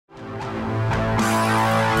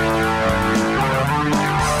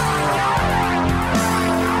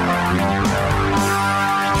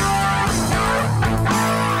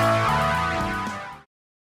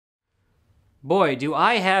Boy, do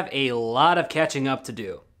I have a lot of catching up to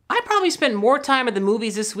do. I probably spent more time at the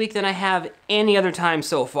movies this week than I have any other time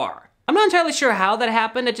so far. I'm not entirely sure how that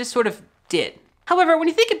happened, it just sort of did. However, when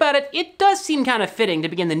you think about it, it does seem kind of fitting to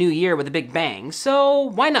begin the new year with a big bang, so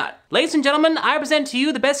why not? Ladies and gentlemen, I present to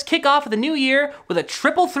you the best kickoff of the new year with a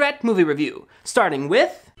triple threat movie review, starting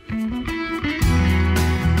with...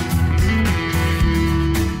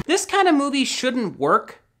 This kind of movie shouldn't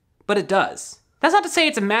work, but it does. That's not to say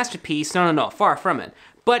it's a masterpiece, no, far from it.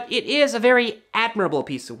 But it is a very admirable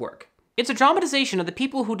piece of work. It's a dramatization of the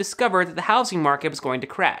people who discovered that the housing market was going to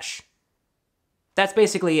crash. That's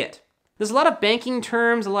basically it. There's a lot of banking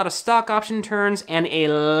terms, a lot of stock option terms, and a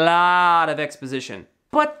lot of exposition.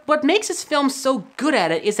 But what makes this film so good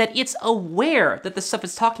at it is that it's aware that the stuff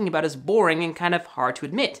it's talking about is boring and kind of hard to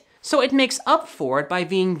admit. So it makes up for it by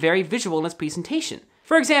being very visual in its presentation.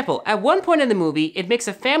 For example, at one point in the movie, it makes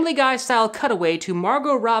a Family Guy-style cutaway to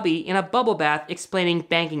Margot Robbie in a bubble bath explaining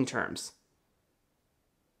banking terms.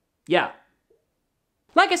 Yeah.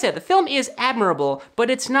 Like I said, the film is admirable, but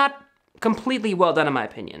it's not completely well done in my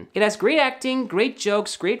opinion. It has great acting, great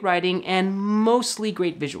jokes, great writing, and mostly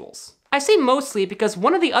great visuals. I say mostly because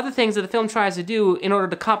one of the other things that the film tries to do in order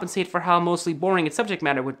to compensate for how mostly boring its subject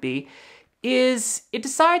matter would be, is it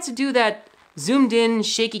decides to do that zoomed in,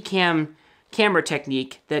 shaky camera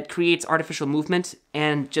technique that creates artificial movement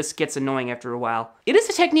and just gets annoying after a while. It is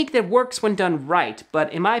a technique that works when done right,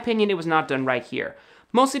 but in my opinion it was not done right here.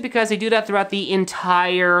 Mostly because they do that throughout the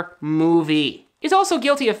entire movie. It's also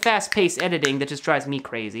guilty of fast-paced editing that just drives me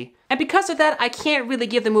crazy. And because of that, I can't really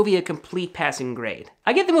give the movie a complete passing grade.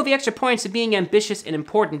 I give the movie extra points for being ambitious and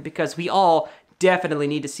important because we all definitely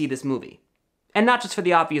need to see this movie. And not just for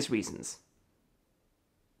the obvious reasons.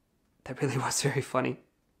 That really was very funny.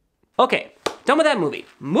 Okay, done with that movie.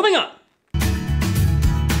 Moving on.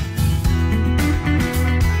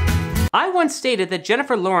 I once stated that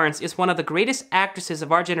Jennifer Lawrence is one of the greatest actresses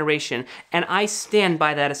of our generation, and I stand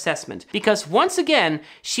by that assessment. Because once again,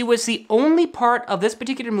 she was the only part of this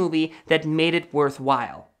particular movie that made it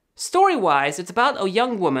worthwhile. Story-wise, it's about a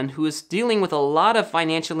young woman who is dealing with a lot of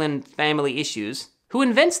financial and family issues, who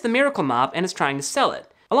invents the Miracle Mop and is trying to sell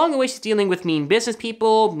it. Along the way, she's dealing with mean business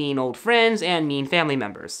people, mean old friends, and mean family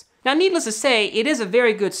members. Now, needless to say, it is a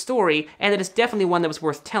very good story, and it is definitely one that was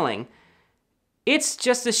worth telling. It's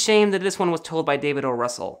just a shame that this one was told by David O.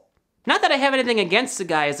 Russell. Not that I have anything against the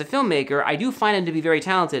guy as a filmmaker, I do find him to be very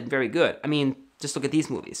talented and very good. I mean, just look at these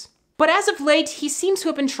movies. But as of late, he seems to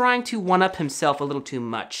have been trying to one-up himself a little too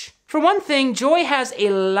much. For one thing, Joy has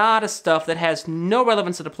a lot of stuff that has no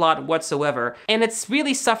relevance to the plot whatsoever, and it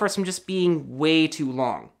really suffers from just being way too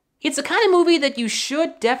long. It's the kind of movie that you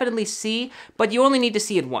should definitely see, but you only need to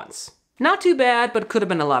see it once. Not too bad, but could have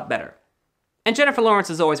been a lot better. And Jennifer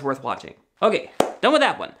Lawrence is always worth watching. Okay, done with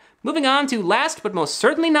that one. Moving on to last but most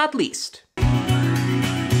certainly not least.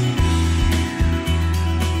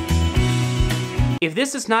 If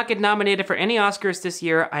this does not get nominated for any Oscars this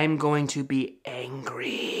year, I'm going to be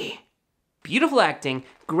angry. Beautiful acting,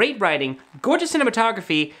 great writing, gorgeous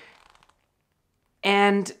cinematography,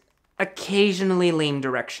 and occasionally lame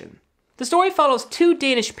direction. The story follows two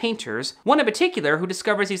Danish painters, one in particular who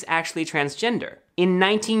discovers he's actually transgender, in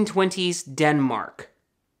 1920s Denmark.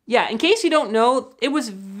 Yeah, in case you don't know, it was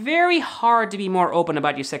very hard to be more open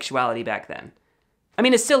about your sexuality back then. I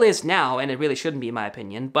mean, it still is now, and it really shouldn't be in my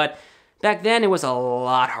opinion, but back then it was a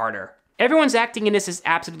lot harder. Everyone's acting in this is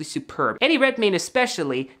absolutely superb. Eddie Redmayne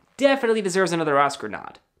especially definitely deserves another Oscar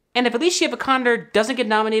nod. And if Alicia Vikander doesn't get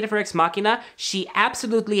nominated for Ex Machina, she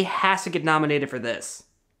absolutely has to get nominated for this.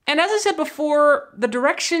 And as I said before, the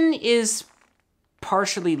direction is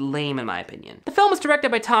partially lame in my opinion. The film was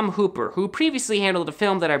directed by Tom Hooper, who previously handled a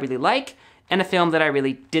film that I really like, and a film that I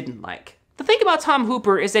really didn't like. The thing about Tom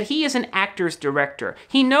Hooper is that he is an actor's director.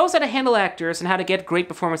 He knows how to handle actors and how to get great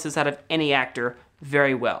performances out of any actor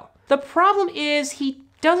very well. The problem is he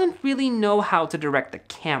doesn't really know how to direct the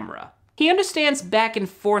camera. He understands back and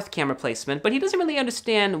forth camera placement, but he doesn't really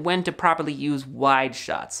understand when to properly use wide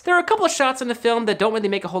shots. There are a couple of shots in the film that don't really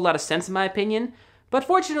make a whole lot of sense in my opinion, but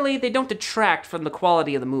fortunately they don't detract from the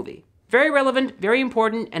quality of the movie. Very relevant, very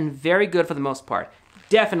important, and very good for the most part.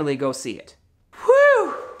 Definitely go see it.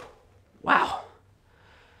 Whew! Wow.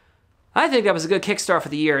 I think that was a good kickstart for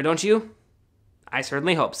the year, don't you? I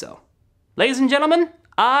certainly hope so. Ladies and gentlemen,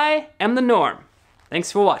 I am the Norm.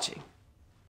 Thanks for watching.